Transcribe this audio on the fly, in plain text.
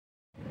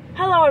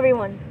Hello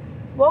everyone,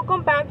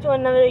 welcome back to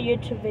another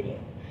YouTube video.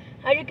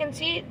 As you can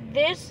see,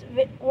 this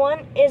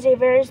one is a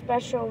very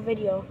special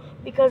video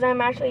because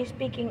I'm actually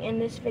speaking in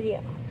this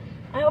video.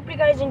 I hope you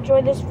guys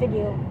enjoy this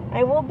video.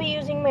 I will be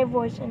using my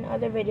voice in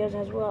other videos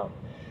as well.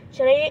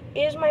 Today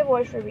is my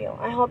voice reveal.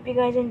 I hope you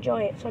guys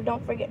enjoy it, so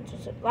don't forget to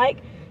like,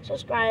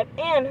 subscribe,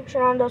 and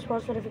turn on those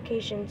post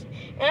notifications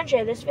and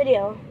share this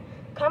video.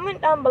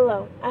 Comment down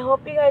below. I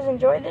hope you guys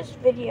enjoy this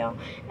video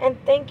and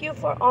thank you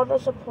for all the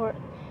support.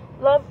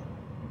 Love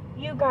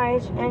you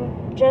guys,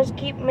 and just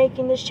keep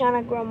making this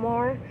channel grow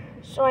more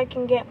so I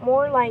can get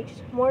more likes,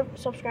 more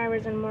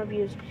subscribers, and more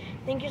views.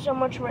 Thank you so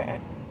much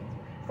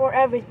for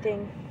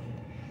everything.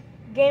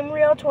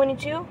 Reavel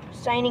 22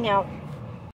 signing out.